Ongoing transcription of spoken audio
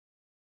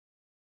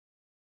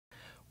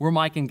We're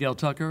Mike and Gail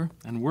Tucker,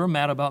 and we're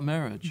mad about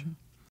marriage.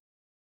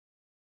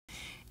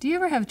 Do you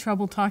ever have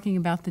trouble talking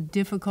about the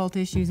difficult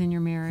issues in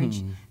your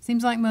marriage?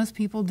 Seems like most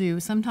people do.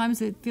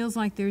 Sometimes it feels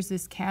like there's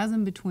this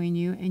chasm between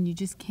you and you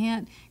just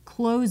can't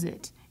close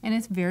it, and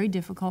it's very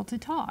difficult to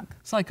talk.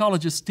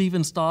 Psychologists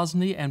Stephen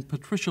Stosny and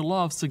Patricia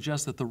Love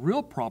suggest that the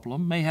real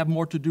problem may have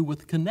more to do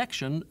with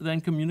connection than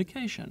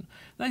communication.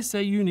 They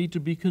say you need to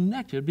be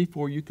connected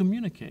before you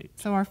communicate.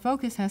 So our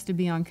focus has to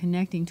be on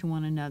connecting to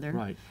one another.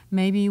 Right.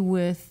 Maybe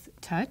with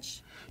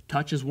touch.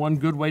 Touch is one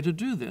good way to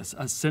do this.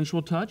 A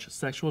sensual touch,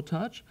 sexual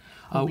touch.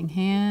 Holding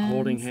hands.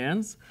 Holding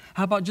hands.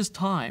 How about just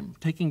time?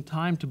 Taking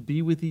time to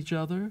be with each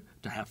other,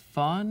 to have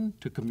fun,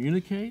 to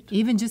communicate.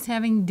 Even just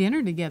having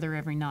dinner together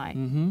every night.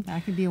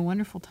 That could be a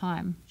wonderful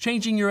time.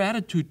 Changing your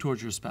attitude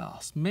towards your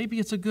spouse. Maybe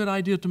it's a good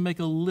idea to make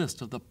a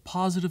list of the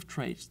positive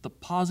traits, the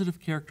positive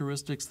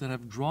characteristics that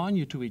have drawn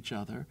you to each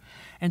other,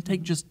 and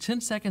take just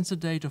 10 seconds a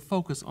day to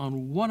focus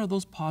on one of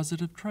those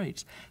positive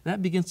traits.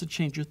 That begins to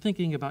change your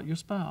thinking about your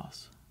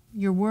spouse.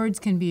 Your words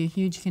can be a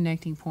huge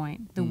connecting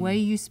point. The way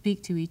you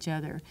speak to each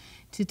other,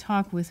 to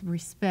talk with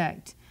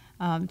respect,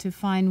 to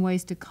find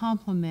ways to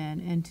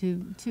compliment and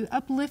to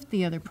uplift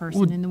the other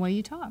person in the way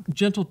you talk.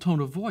 Gentle tone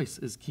of voice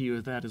is key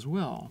with that as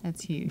well.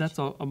 That's huge. That's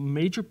a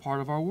major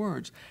part of our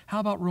words. How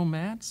about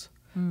romance?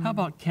 How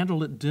about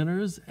candlelit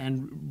dinners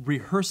and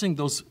rehearsing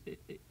those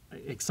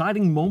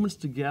exciting moments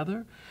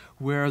together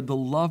where the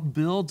love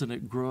builds and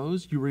it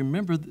grows? You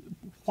remember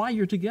why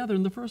you're together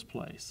in the first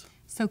place.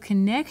 So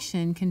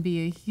connection can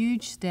be a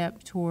huge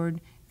step toward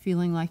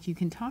feeling like you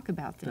can talk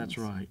about things. That's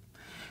right.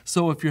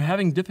 So if you're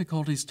having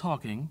difficulties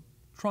talking,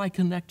 try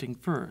connecting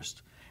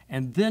first,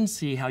 and then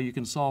see how you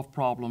can solve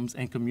problems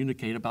and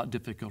communicate about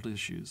difficult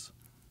issues.